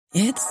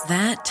It's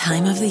that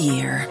time of the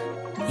year.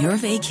 Your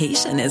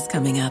vacation is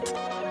coming up.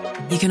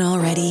 You can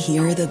already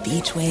hear the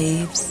beach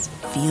waves,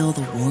 feel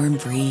the warm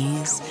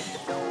breeze,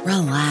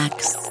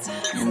 relax,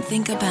 and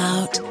think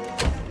about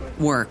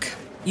work.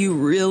 You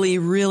really,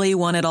 really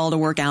want it all to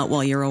work out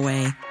while you're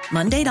away.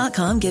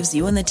 Monday.com gives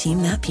you and the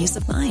team that peace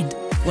of mind.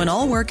 When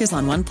all work is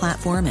on one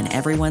platform and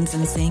everyone's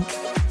in sync,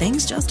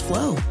 things just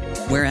flow.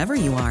 Wherever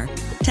you are,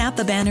 tap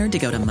the banner to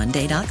go to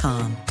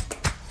Monday.com.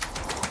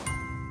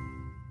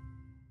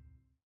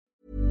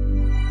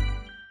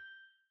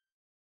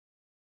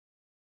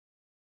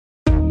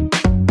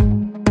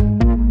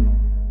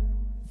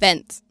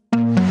 Vent.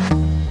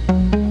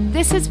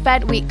 This is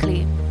Vent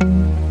Weekly,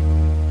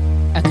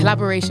 A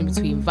collaboration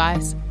between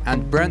Vice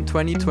and Brent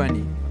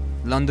 2020,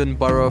 London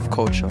Borough of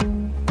Culture.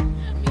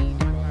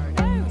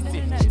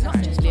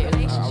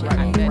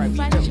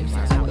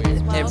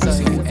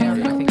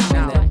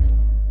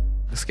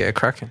 Let's get it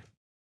cracking.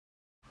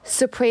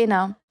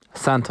 Suprina,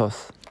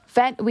 Santos.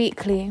 Vent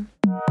Weekly.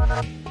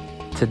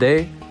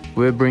 Today,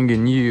 we're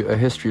bringing you a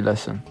history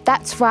lesson.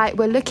 That's right,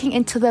 we're looking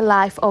into the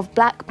life of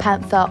Black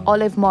Panther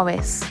Olive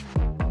Morris.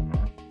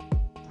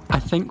 I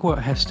think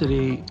what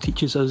history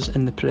teaches us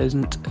in the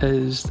present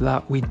is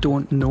that we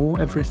don't know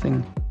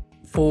everything.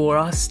 For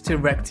us to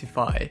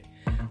rectify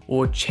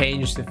or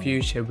change the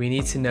future, we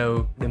need to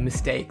know the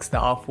mistakes that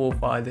our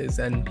forefathers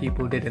and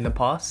people did in the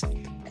past.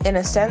 In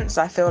a sense,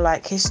 I feel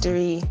like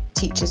history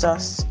teaches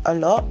us a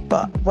lot,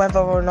 but whether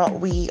or not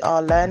we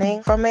are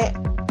learning from it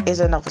is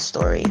another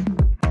story.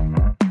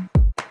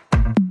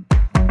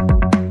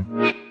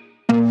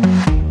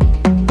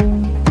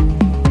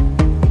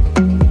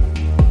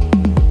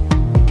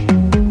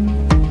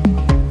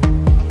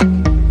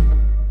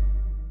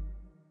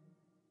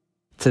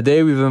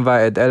 Today, we've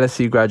invited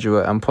LSE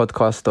graduate and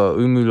podcaster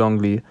Umu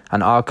Longley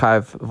and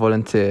archive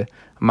volunteer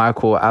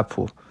Michael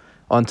Apple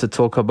on to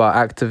talk about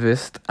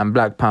activist and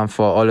Black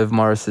Panther Olive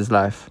Morris's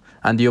life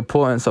and the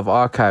importance of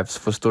archives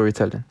for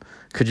storytelling.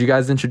 Could you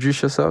guys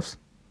introduce yourselves?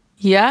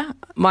 Yeah,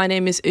 my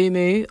name is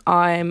Umu.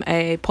 I'm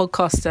a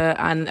podcaster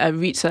and a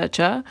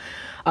researcher.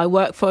 I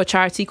work for a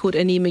charity called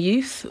Anima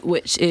Youth,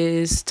 which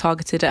is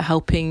targeted at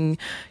helping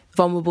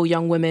vulnerable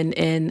young women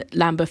in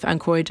Lambeth and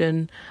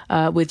Croydon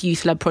with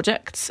youth-led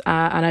projects.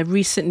 And I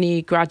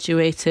recently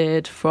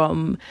graduated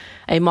from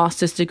a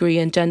master's degree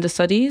in gender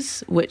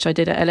studies, which I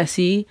did at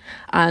LSE.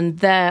 And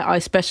there I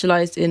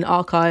specialised in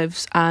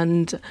archives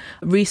and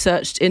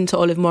researched into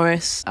Olive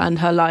Morris and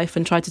her life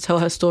and tried to tell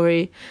her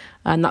story.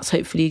 And that's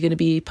hopefully going to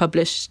be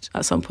published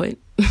at some point.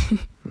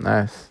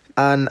 Nice.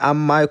 And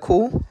I'm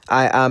Michael.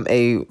 I am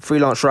a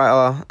freelance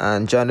writer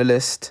and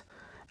journalist.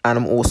 And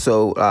I'm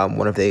also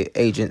one of the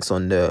agents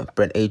on the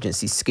Brent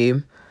Agency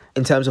scheme.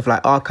 In terms of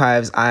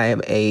archives, I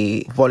am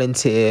a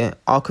volunteer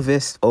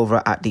archivist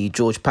over at the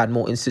George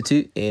Padmore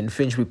Institute in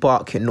Finsbury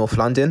Park in North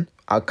London.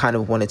 I kind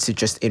of wanted to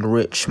just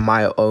enrich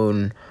my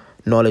own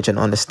knowledge and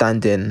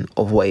understanding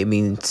of what it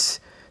means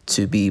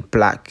to be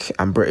Black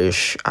and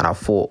British. And I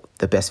thought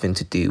the best thing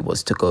to do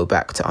was to go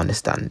back to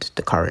understand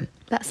the current.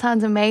 That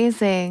sounds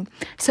amazing.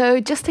 So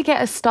just to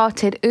get us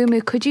started,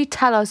 Umu, could you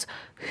tell us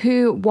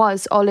who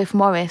was Olive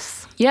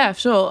Morris? Yeah,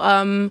 sure.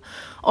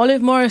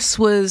 Olive Morris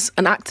was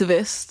an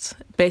activist,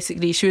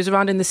 basically. She was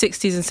around in the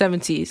 60s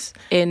and 70s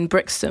in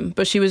Brixton,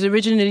 but she was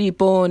originally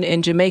born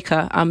in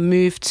Jamaica and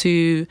moved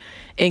to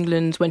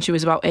England when she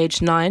was about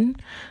age 9.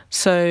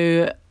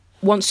 So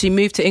once she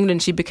moved to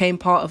England, she became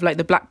part of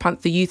the Black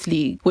Panther Youth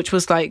League, which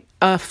was a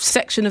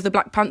section of the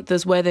Black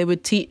Panthers where they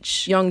would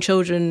teach young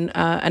children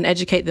and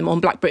educate them on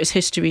Black British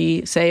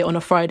history, say on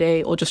a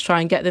Friday, or just try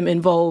and get them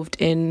involved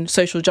in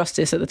social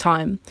justice at the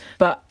time.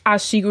 But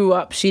as she grew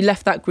up, she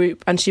left that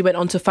group and she went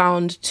on to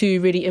found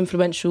 2 really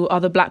influential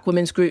other Black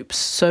women's groups.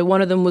 So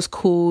one of them was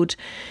called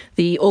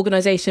the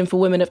Organisation for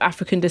Women of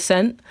African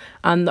Descent,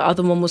 and the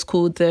other one was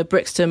called the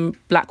Brixton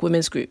Black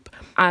Women's Group.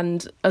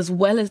 And as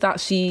well as that,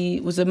 she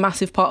was a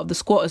massive part of the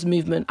squatters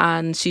movement,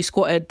 and she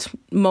squatted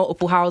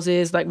multiple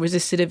houses,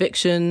 resisted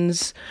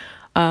evictions,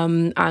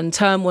 and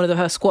turned one of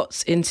her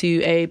squats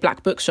into a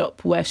Black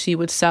bookshop where she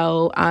would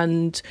sell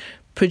and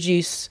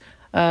produce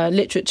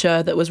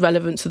literature that was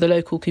relevant to the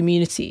local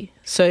community.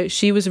 So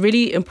she was a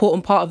really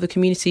important part of the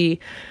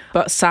community,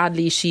 but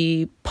sadly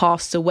she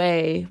passed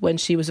away when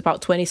she was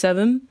about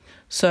 27.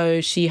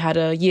 So she had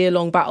a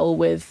year-long battle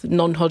with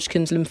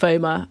non-Hodgkin's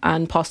lymphoma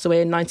and passed away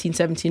in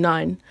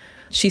 1979.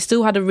 She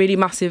still had a really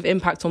massive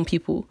impact on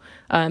people.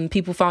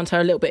 People found her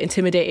a little bit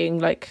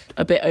intimidating,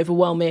 a bit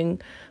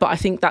overwhelming. But I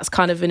think that's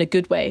kind of in a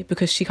good way,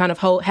 because she kind of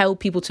held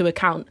people to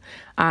account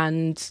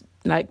and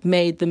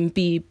made them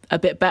be a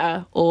bit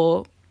better,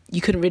 or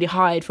you couldn't really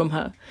hide from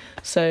her.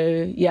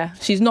 So yeah,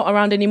 she's not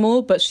around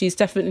anymore, but she's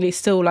definitely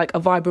still a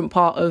vibrant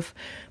part of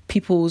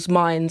people's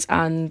minds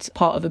and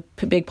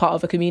big part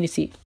of a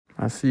community.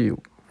 I see.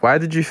 Why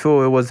did you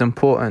feel it was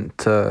important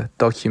to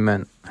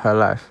document her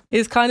life?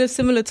 It's kind of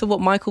similar to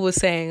what Michael was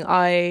saying.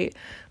 I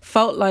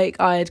felt like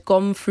I had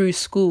gone through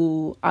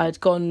school, I'd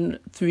gone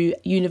through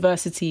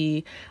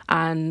university,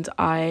 and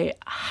I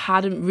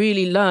hadn't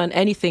really learned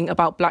anything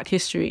about Black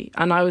history.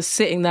 And I was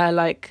sitting there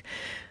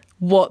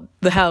what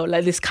the hell,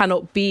 like this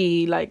cannot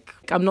be, like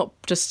I'm not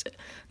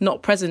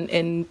present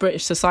in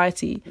British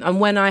society. And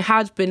when I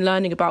had been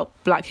learning about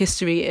Black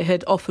history, it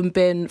had often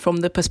been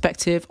from the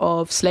perspective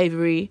of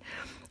slavery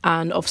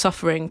and of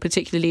suffering,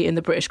 particularly in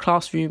the British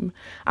classroom.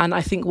 And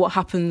I think what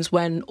happens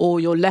when all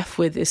you're left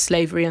with is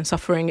slavery and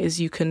suffering is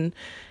you can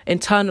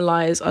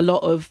internalise a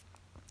lot of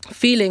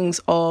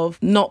feelings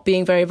of not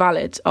being very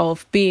valid,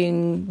 of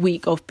being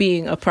weak, of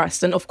being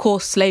oppressed. And of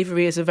course,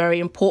 slavery is a very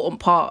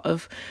important part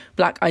of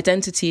Black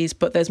identities,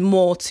 but there's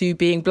more to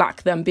being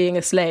Black than being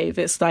a slave.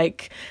 It's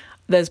like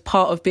there's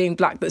part of being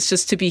Black that's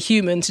just to be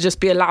human, to just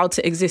be allowed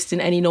to exist in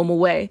any normal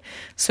way.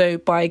 So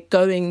by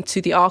going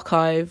to the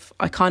archive,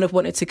 I kind of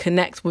wanted to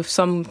connect with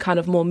some kind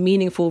of more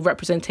meaningful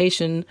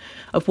representation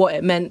of what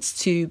it meant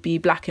to be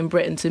Black in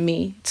Britain to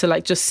me, to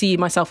like just see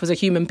myself as a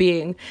human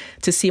being,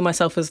 to see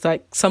myself as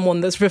like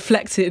someone that's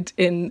reflected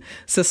in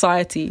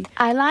society.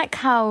 I like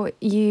how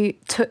you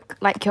took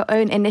like your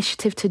own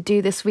initiative to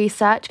do this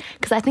research,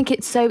 because I think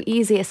it's so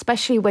easy,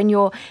 especially when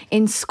you're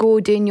in school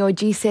doing your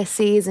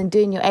GCSEs and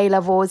doing your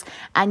A-levels,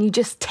 and you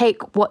just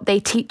take what they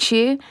teach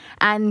you.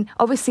 And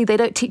obviously they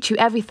don't teach you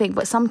everything,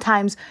 but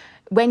sometimes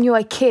when you're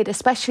a kid,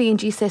 especially in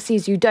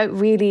GCSEs, you don't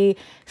really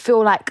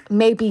feel like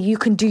maybe you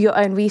can do your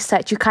own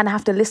research. You kind of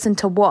have to listen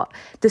to what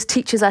the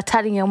teachers are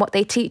telling you and what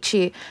they teach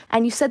you.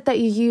 And you said that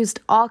you used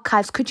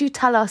archives. Could you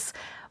tell us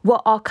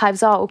what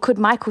archives are, or could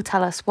Michael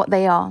tell us what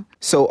they are?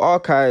 So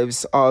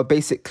archives are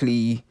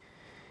basically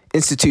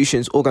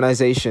institutions,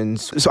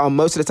 organizations. So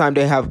most of the time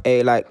they have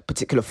a like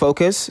particular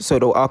focus. So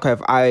the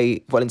archive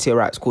I volunteer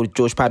at is called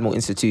George Padmore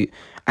Institute,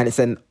 and it's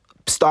then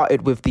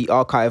started with the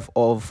archive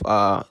of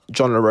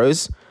John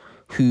LaRose,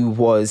 who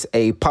was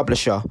a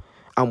publisher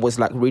and was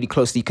like really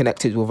closely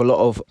connected with a lot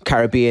of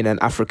Caribbean and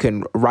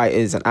African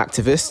writers and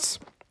activists.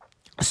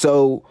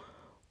 So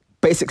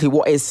basically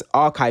what is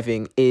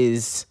archiving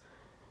is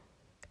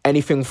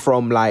anything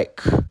from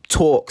like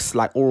talks,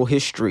 like oral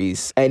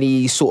histories,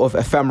 any sort of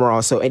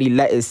ephemera, so any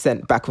letters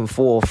sent back and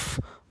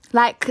forth.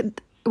 Like,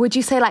 would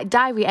you say like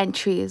diary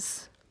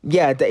entries?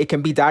 Yeah, it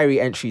can be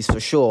diary entries for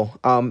sure.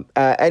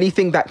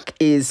 Anything that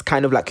is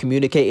kind of like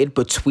communicated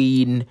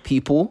between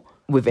people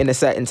within a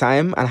certain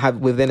time and have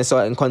within a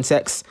certain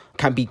context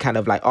can be kind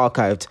of like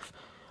archived.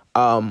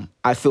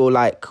 I feel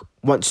like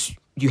once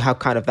you have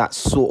kind of that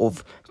sort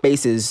of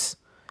basis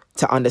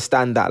to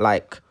understand that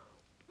like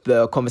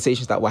the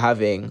conversations that we're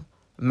having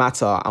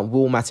matter and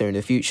will matter in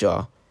the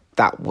future,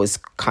 that was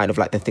kind of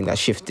like the thing that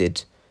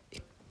shifted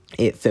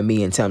it for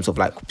me in terms of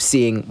like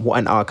seeing what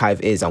an archive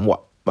is and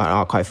what an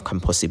archive can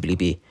possibly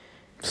be.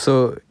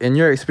 So in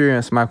your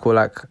experience, Michael,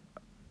 like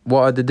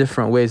what are the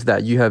different ways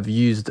that you have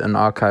used an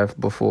archive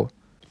before?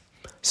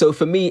 So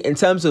for me, in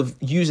terms of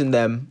using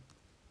them,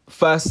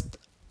 first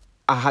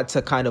I had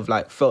to kind of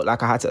like felt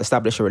like I had to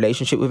establish a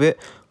relationship with it,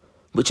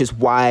 which is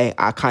why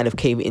I kind of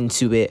came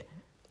into it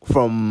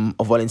from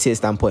a volunteer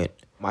standpoint.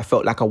 I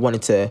felt like I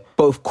wanted to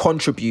both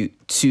contribute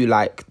to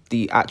like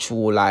the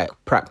actual like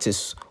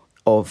practice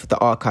of the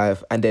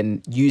archive and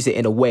then use it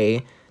in a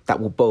way that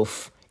will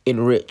both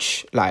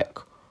enrich like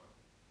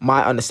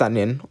my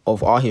understanding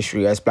of our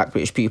history as Black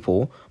British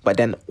people, but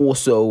then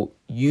also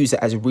use it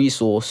as a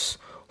resource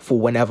for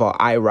whenever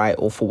I write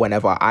or for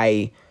whenever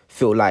I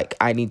feel like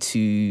I need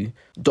to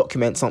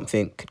document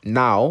something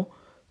now,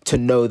 to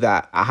know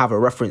that I have a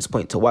reference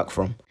point to work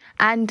from.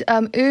 And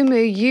Umu,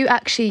 you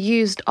actually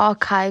used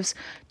archives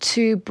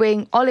to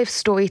bring Olive's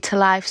story to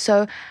life.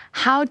 So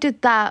how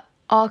did that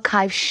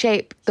archive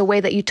shape the way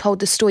that you told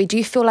the story? Do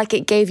you feel like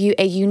it gave you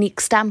a unique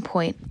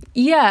standpoint?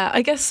 Yeah,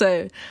 I guess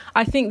so.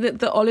 I think that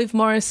the Olive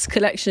Morris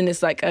collection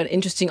is like an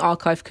interesting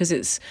archive because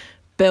it's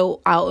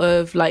built out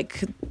of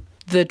like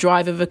the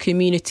drive of a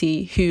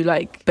community who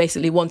like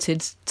basically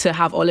wanted to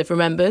have Olive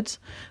remembered.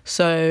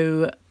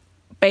 So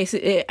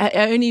basically, it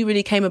only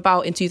really came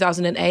about in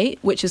 2008,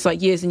 which is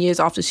like years and years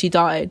after she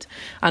died.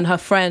 And her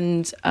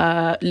friend,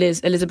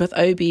 Elizabeth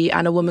Obi,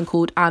 and a woman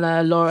called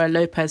Ana Laura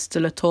Lopez de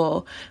la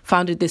Torre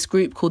founded this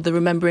group called the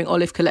Remembering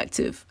Olive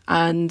Collective.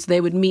 And they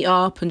would meet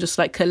up and just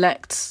like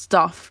collect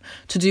stuff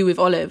to do with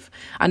Olive.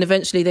 And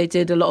eventually they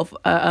did a lot of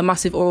a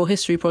massive oral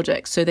history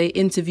project. So they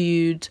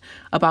interviewed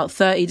about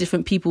 30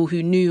 different people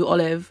who knew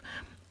Olive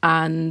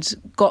and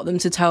got them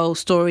to tell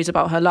stories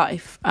about her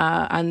life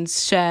and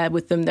share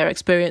with them their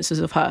experiences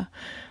of her.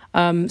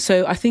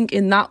 So I think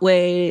in that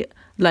way,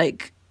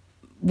 like,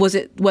 was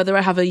it whether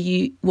I have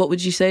what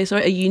would you say?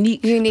 Sorry, a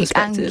unique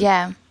perspective?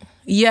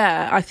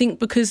 Yeah, I think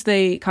because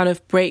they kind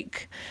of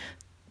break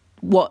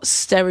what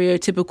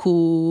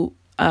stereotypical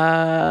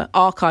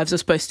archives are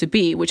supposed to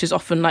be, which is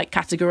often like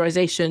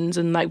categorizations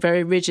and like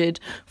very rigid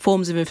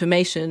forms of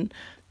information.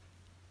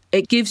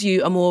 It gives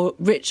you a more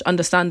rich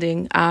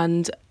understanding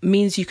and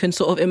means you can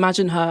sort of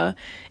imagine her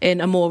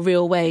in a more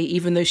real way,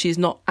 even though she's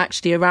not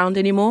actually around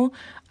anymore.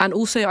 And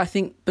also, I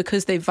think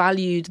because they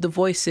valued the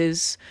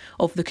voices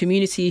of the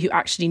community who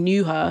actually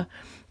knew her,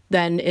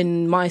 then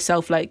in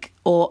myself, like,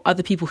 or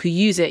other people who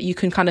use it, you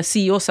can kind of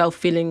see yourself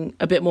feeling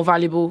a bit more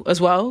valuable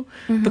as well.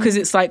 Because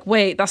it's like,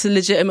 wait, that's a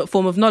legitimate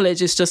form of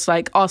knowledge. It's just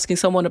like asking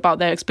someone about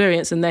their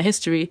experience and their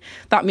history.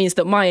 That means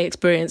that my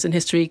experience and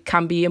history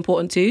can be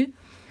important too.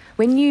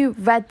 When you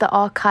read the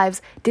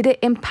archives, did it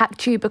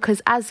impact you?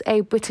 Because as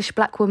a British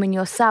black woman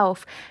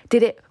yourself,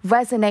 did it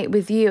resonate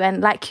with you?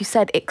 And like you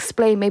said,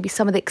 explain maybe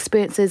some of the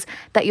experiences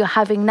that you're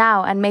having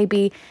now and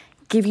maybe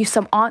give you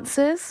some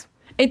answers?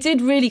 It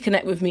did really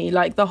connect with me.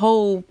 Like the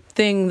whole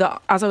thing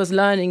that as I was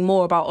learning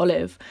more about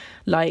Olive,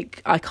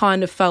 like I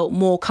kind of felt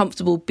more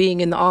comfortable being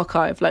in the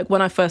archive. Like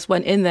when I first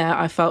went in there,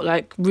 I felt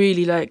like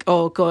really like,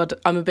 oh God,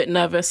 I'm a bit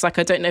nervous. Like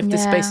I don't know if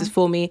this space is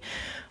for me.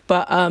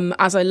 But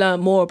as I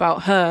learned more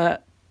about her,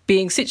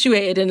 being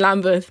situated in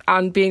Lambeth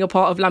and being a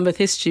part of Lambeth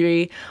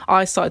history,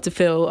 I started to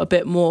feel a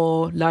bit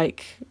more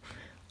like,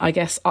 I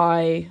guess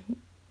I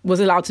was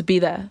allowed to be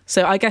there.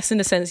 So I guess in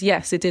a sense,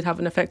 yes, it did have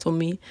an effect on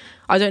me.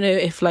 I don't know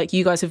if like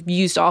you guys have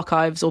used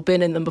archives or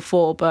been in them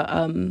before, but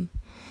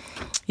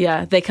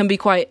yeah, they can be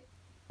quite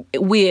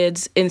weird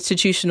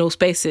institutional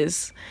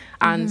spaces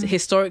and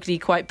historically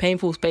quite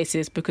painful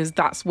spaces, because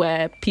that's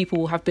where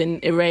people have been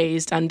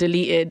erased and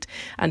deleted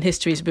and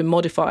history has been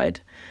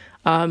modified.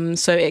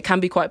 So it can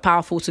be quite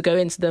powerful to go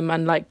into them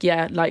and like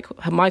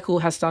Michael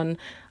has done,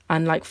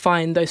 and like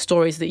find those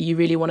stories that you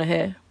really want to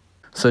hear.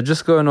 So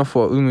just going off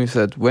what Umu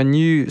said, when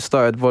you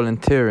started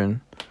volunteering,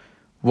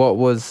 what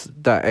was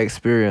that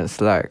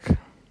experience like?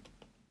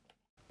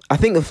 I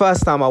think the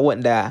first time I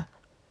went there,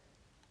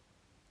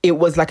 it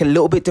was like a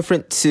little bit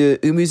different to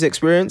Umu's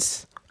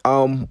experience.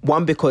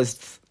 One,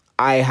 because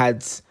I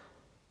had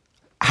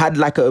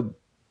like a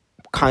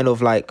kind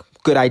of like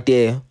good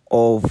idea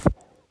of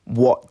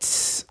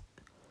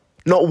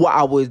not what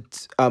I would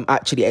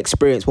actually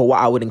experience, but what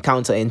I would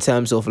encounter in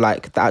terms of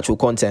like the actual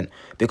content,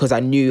 because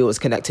I knew it was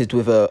connected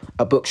with a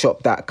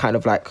bookshop that kind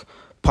of like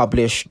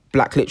published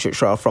black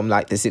literature from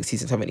like the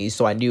 60s and 70s.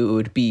 So I knew it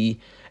would be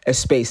a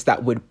space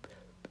that would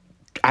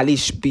at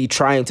least be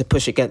trying to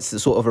push against the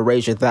sort of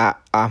erasure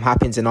that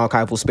happens in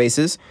archival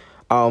spaces.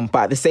 But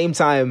at the same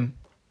time,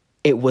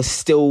 it was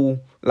still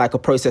like a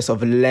process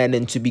of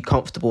learning to be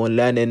comfortable and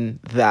learning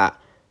that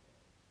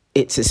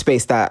it's a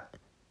space that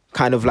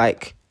kind of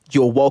like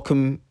you're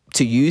welcome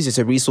to use. It's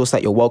a resource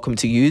that you're welcome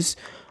to use,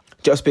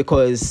 just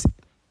because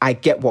I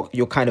get what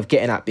you're kind of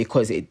getting at,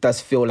 because it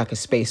does feel like a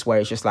space where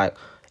it's just like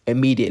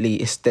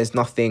immediately there's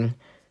nothing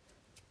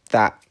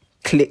that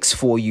clicks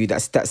for you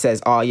that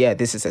says, oh yeah,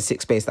 this is a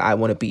sick space that I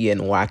want to be in,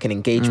 or I can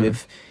engage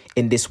with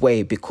in this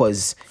way,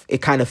 because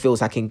it kind of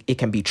feels like it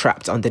can be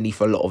trapped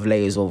underneath a lot of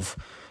layers of,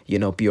 you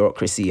know,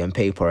 bureaucracy and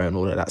paper and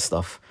all of that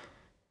stuff.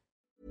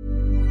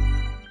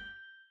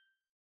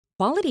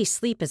 Quality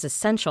sleep is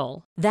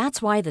essential.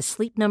 That's why the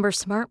Sleep Number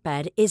Smart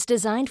Bed is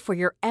designed for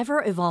your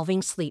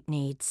ever-evolving sleep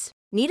needs.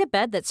 Need a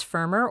bed that's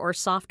firmer or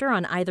softer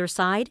on either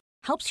side?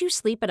 Helps you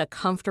sleep at a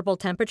comfortable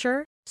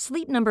temperature?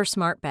 Sleep Number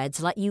Smart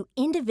Beds let you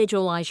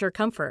individualize your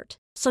comfort,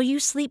 so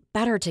you sleep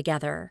better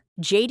together.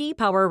 J.D.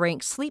 Power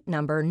ranks Sleep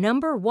Number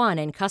number 1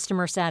 in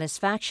customer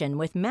satisfaction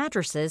with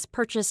mattresses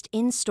purchased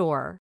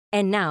in-store.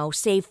 And now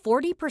save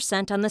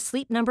 40% on the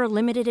Sleep Number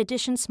Limited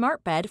Edition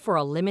Smart Bed for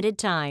a limited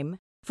time.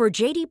 For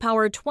J.D.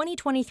 Power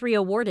 2023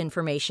 award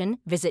information,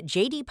 visit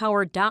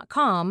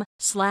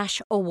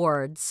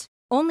jdpower.com/awards.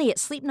 Only at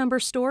Sleep Number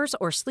stores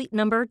or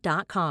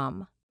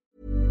sleepnumber.com.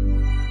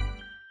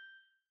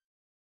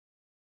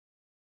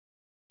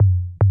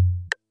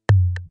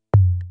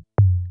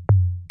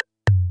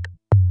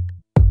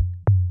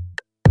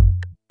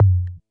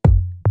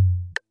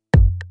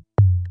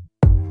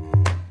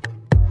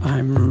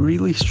 I'm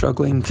really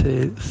struggling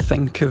to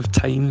think of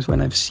times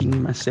when I've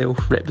seen myself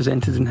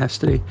represented in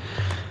history.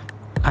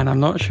 And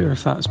I'm not sure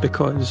if that's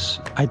because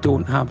I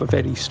don't have a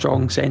very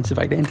strong sense of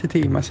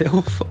identity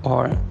myself,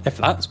 or if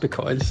that's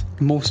because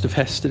most of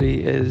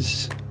history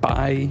is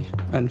by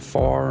and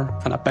for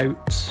and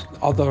about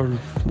other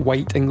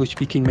white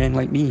English-speaking men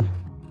like me.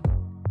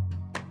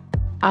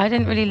 I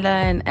didn't really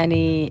learn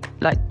any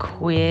like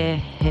queer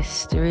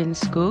history in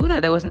school.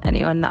 Like, there wasn't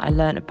anyone that I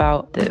learned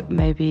about that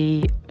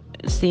maybe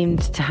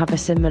seemed to have a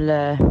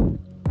similar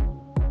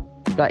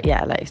like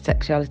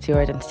sexuality or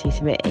identity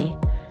to me.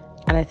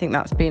 And I think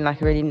that's been like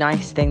a really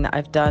nice thing that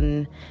I've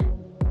done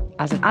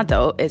as an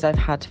adult, is I've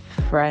had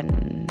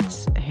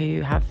friends who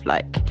have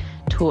like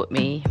taught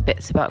me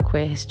bits about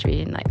queer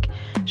history and like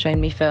shown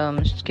me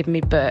films, given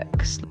me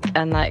books,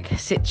 and like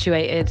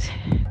situated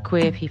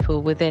queer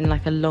people within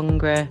like a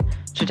longer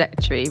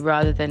trajectory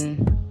rather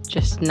than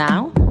just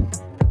now.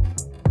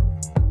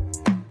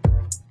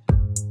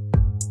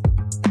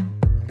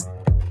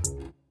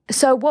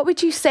 So what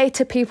would you say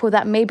to people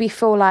that maybe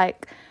feel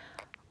like,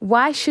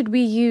 why should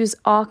we use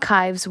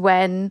archives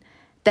when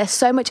there's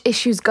so much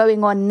issues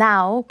going on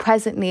now,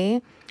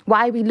 presently?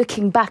 Why are we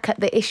looking back at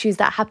the issues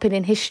that happened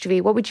in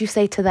history? What would you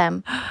say to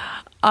them?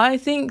 I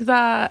think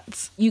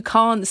that you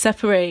can't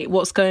separate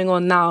what's going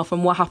on now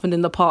from what happened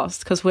in the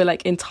past, because we're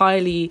like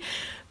entirely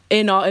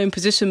in our own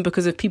position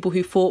because of people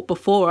who fought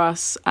before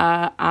us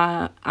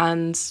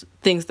and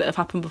things that have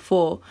happened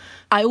before.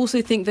 I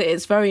also think that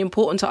it's very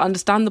important to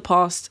understand the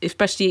past,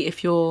 especially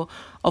if you're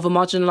of a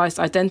marginalised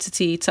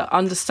identity, to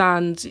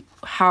understand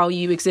how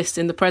you exist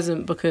in the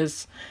present,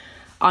 because,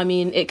 I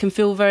mean, it can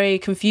feel very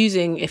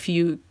confusing if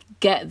you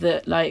get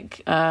that,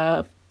 like,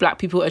 black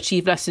people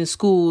achieve less in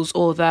schools,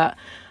 or that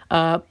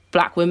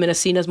black women are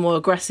seen as more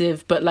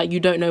aggressive, but like you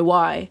don't know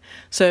why.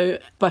 So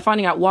by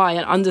finding out why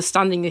and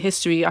understanding the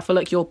history, I feel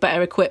like you're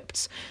better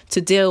equipped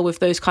to deal with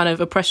those kind of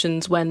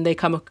oppressions when you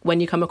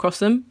come across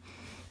them.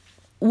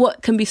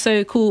 What can be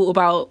so cool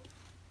about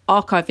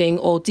archiving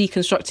or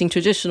deconstructing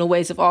traditional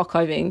ways of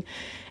archiving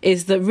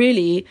is that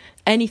really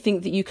anything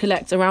that you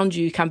collect around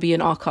you can be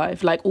an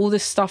archive. Like all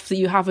this stuff that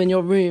you have in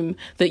your room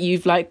that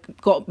you've like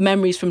got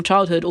memories from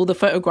childhood, all the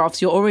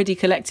photographs, you're already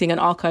collecting an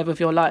archive of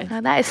your life.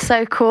 Oh, that is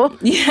so cool.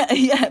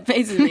 Yeah,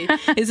 basically.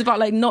 It's about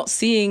like not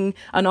seeing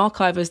an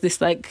archive as this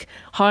like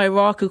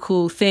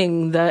hierarchical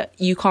thing that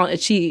you can't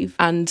achieve,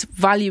 and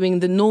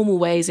valuing the normal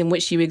ways in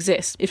which you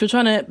exist. If you're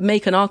trying to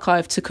make an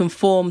archive to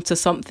conform to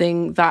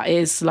something that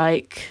is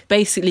like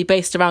basically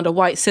based around a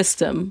white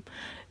system,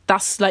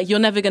 that's like, you're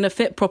never going to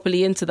fit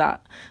properly into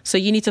that. So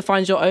you need to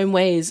find your own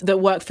ways that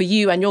work for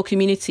you and your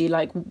community,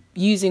 like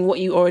using what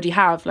you already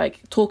have,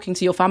 like talking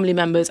to your family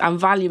members and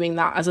valuing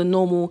that as a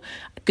normal,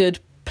 good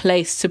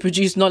place to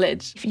produce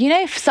knowledge. You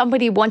know, if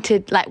somebody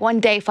wanted, like one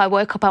day if I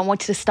woke up and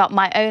wanted to start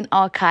my own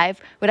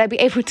archive, would I be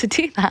able to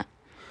do that?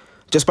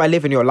 Just by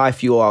living your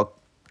life, you are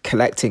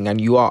collecting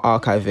and you are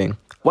archiving.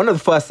 One of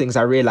the first things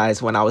I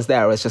realised when I was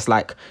there was just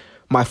like,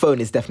 my phone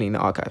is definitely an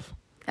archive.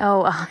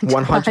 Oh,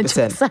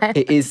 100%.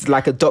 It is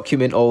like a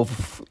document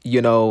of,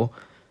 you know,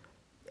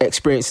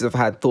 experiences I've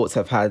had, thoughts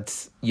I've had,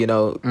 you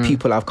know,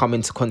 people I've come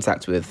into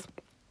contact with.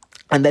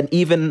 And then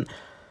even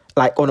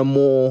like on a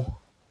more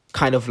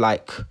kind of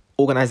like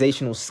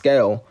organizational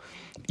scale,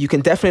 you can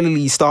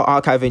definitely start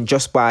archiving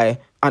just by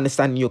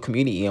understanding your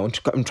community and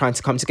trying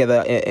to come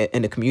together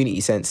in a community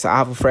sense. I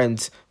have a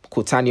friend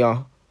called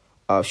Tanya.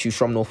 She's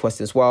from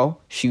Northwest as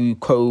well. She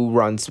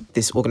co-runs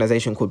this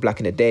organization called Black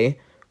in a Day,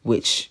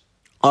 which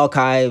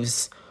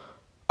archives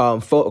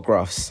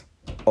photographs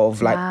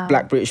of like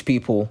Black British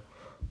people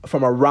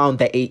from around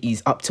the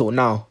 80s up till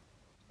now.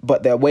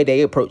 But the way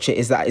they approach it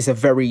is that it's a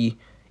very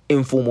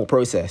informal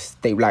process.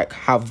 They like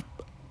have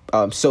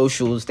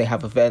socials, they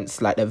have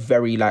events, like they're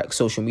very like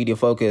social media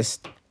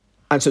focused.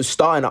 And so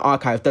starting an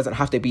archive doesn't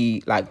have to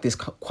be like this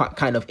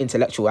kind of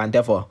intellectual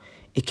endeavor.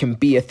 It can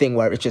be a thing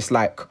where it's just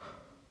like,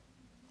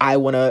 I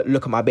want to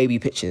look at my baby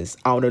pictures.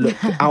 I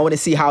want to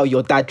see how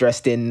your dad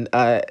dressed in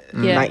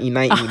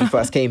 1990 when he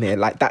first came here.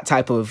 Like that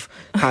type of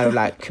kind of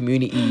like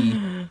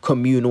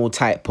communal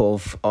type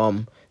of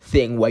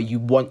thing where you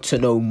want to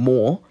know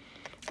more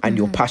and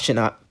you're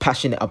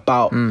passionate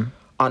about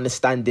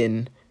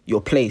understanding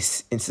your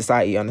place in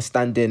society,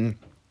 understanding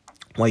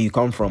where you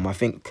come from. I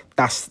think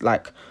that's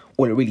like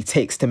all it really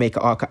takes to make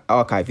an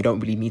archive. You don't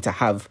really need to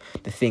have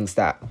the things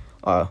that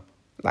are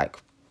like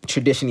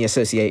traditionally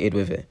associated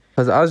with it.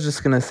 Because I was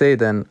just going to say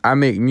then, I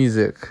make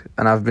music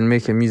and I've been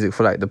making music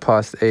for like the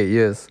past 8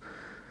 years.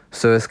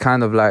 So it's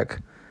kind of like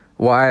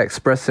what I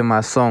express in my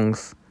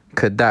songs,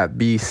 could that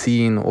be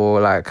seen or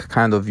like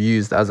kind of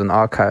used as an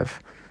archive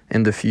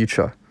in the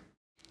future?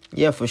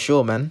 Yeah, for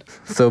sure, man.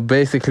 So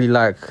basically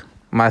like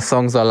my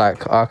songs are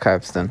like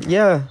archives then?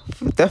 Yeah,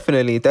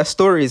 definitely. They're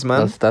stories,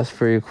 man. That's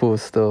pretty cool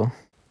still.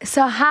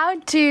 So how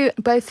do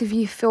both of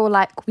you feel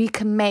like we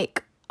can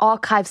make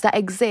archives that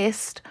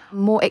exist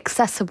more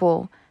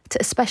accessible to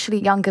especially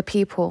younger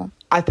people?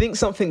 I think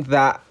something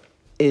that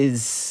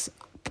is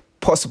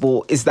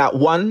possible is that,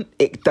 one,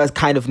 it does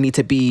kind of need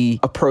to be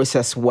a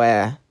process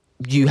where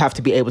you have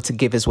to be able to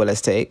give as well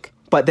as take.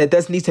 But there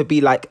does need to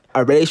be like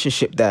a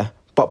relationship there.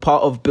 But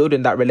part of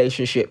building that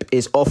relationship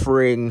is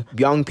offering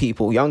younger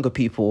people,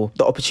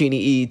 the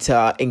opportunity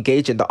to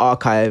engage in the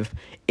archive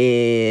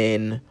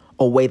in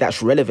a way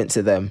that's relevant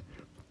to them,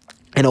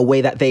 in a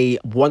way that they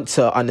want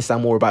to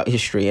understand more about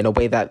history, in a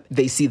way that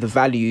they see the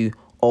value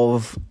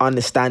of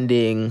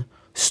understanding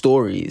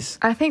stories.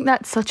 I think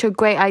that's such a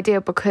great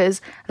idea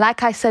because,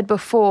 like I said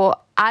before,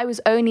 I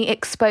was only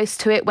exposed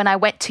to it when I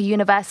went to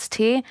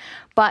university.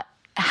 But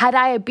had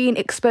I been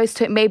exposed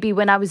to it maybe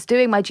when I was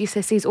doing my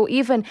GCSEs or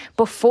even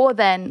before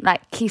then,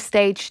 like Key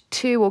Stage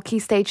 2 or Key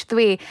Stage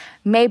 3,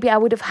 maybe I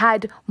would have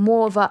had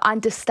more of an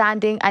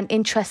understanding and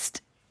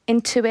interest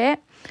into it.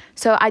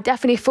 So I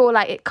definitely feel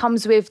like it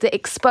comes with the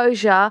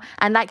exposure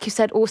and, like you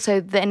said,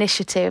 also the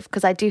initiative,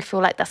 because I do feel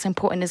like that's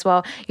important as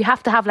well. You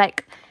have to have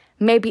like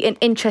maybe an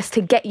interest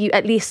to get you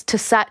at least to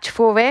search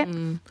for it.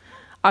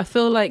 I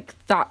feel like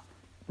that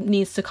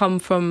needs to come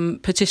from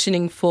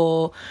petitioning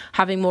for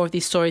having more of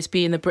these stories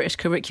be in the British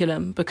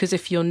curriculum, because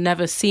if you're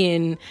never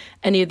seeing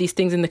any of these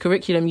things in the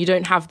curriculum, you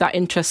don't have that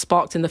interest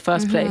sparked in the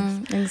first place.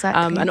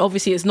 Exactly. And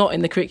obviously it's not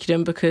in the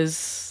curriculum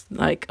because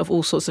like of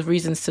all sorts of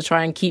reasons to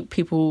try and keep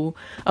people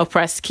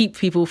oppressed, keep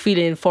people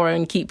feeling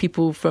foreign, keep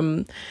people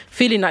from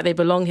feeling like they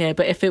belong here.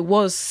 But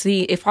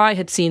if I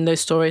had seen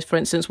those stories, for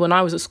instance, when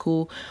I was at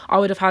school, I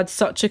would have had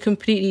such a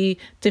completely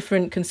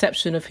different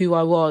conception of who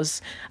I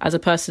was as a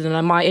person,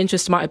 and my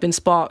interest might have been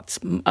sparked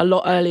a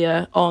lot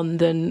earlier on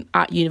than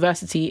at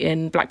university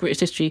in Black British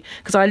history,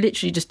 because I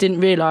literally just didn't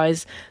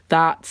realise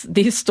that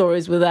these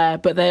stories were there,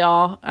 but they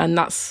are, and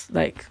that's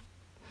like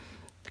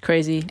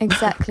crazy.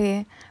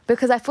 Exactly.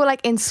 Because I feel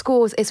like in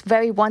schools it's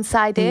very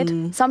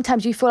one-sided.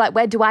 Sometimes you feel like,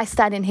 where do I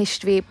stand in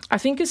history? I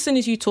think as soon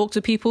as you talk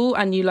to people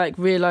and you like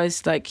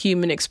realise like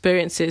human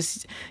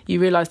experiences, you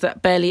realise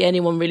that barely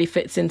anyone really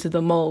fits into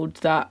the mould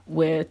that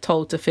we're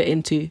told to fit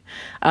into.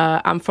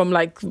 And from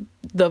like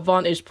the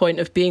vantage point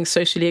of being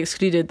socially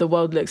excluded, the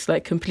world looks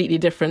like completely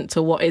different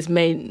to what is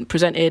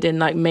presented in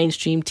like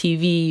mainstream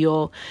TV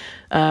or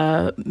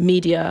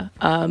media.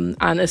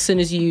 And as soon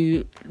as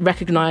you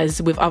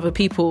recognise with other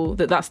people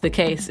that that's the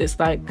case, it's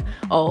like,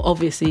 oh,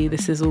 obviously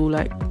this is all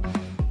like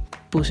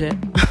bullshit.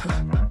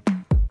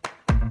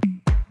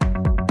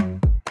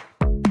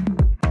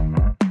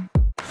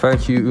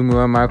 Thank you, Umu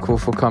and Michael,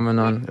 for coming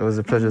on. It was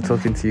a pleasure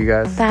talking to you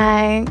guys.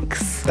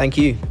 Thanks. Thank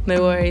you.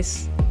 No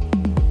worries.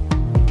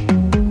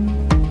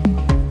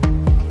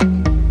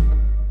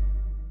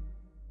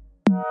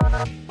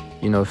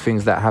 You know,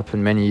 things that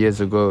happened many years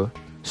ago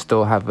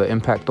still have an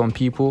impact on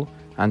people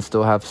and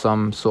still have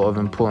some sort of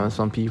importance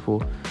on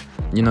people.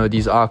 You know,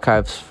 these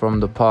archives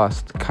from the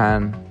past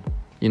can,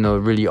 you know,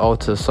 really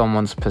alter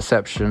someone's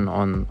perception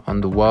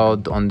on the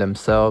world, on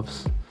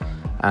themselves,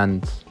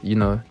 and, you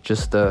know,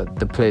 just the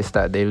place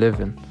that they live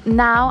in.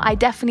 Now, I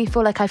definitely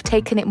feel like I've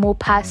taken it more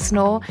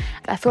personal.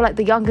 I feel like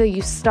the younger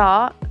you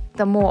start,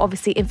 the more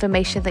obviously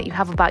information that you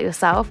have about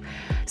yourself.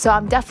 So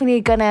I'm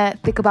definitely going to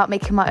think about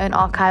making my own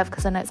archive,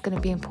 because I know it's going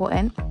to be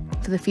important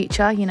for the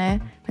future, you know,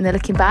 when they're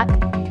looking back.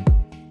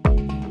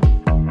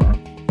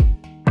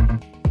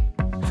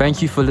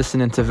 Thank you for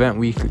listening to Vent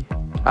Weekly.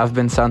 I've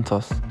been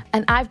Santos.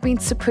 And I've been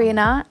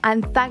Sabrina,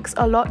 and thanks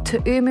a lot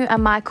to Umu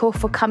and Michael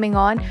for coming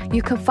on.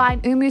 You can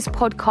find Umu's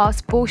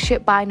podcast,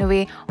 Bullshit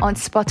Binary, on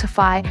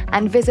Spotify,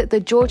 and visit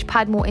the George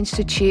Padmore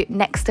Institute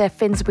next to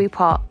Finsbury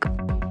Park.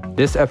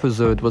 This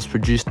episode was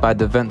produced by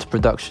the Vent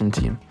production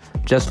team,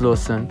 Jess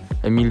Lawson,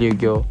 Amelia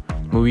Gill,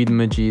 Moeed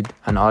Majid,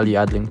 and Ali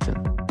Adlington.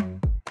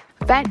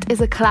 Vent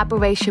is a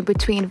collaboration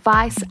between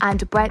Vice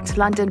and Brent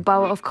London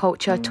Borough of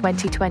Culture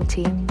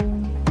 2020.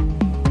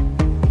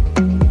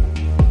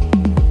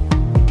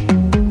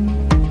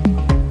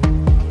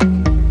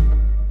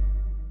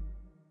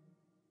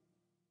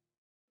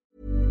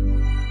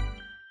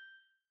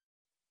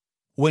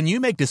 When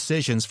you make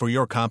decisions for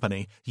your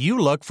company, you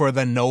look for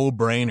the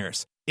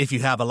no-brainers. If you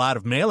have a lot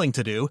of mailing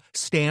to do,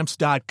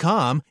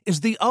 Stamps.com is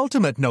the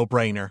ultimate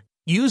no-brainer.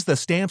 Use the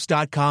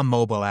Stamps.com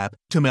mobile app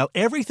to mail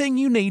everything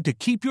you need to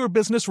keep your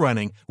business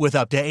running with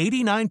up to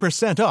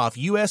 89% off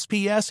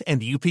USPS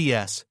and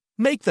UPS.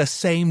 Make the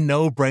same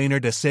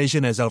no-brainer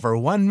decision as over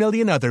 1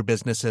 million other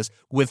businesses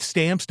with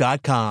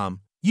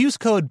Stamps.com. Use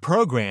code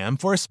PROGRAM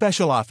for a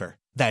special offer.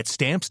 That's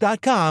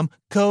Stamps.com,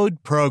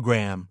 code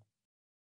PROGRAM.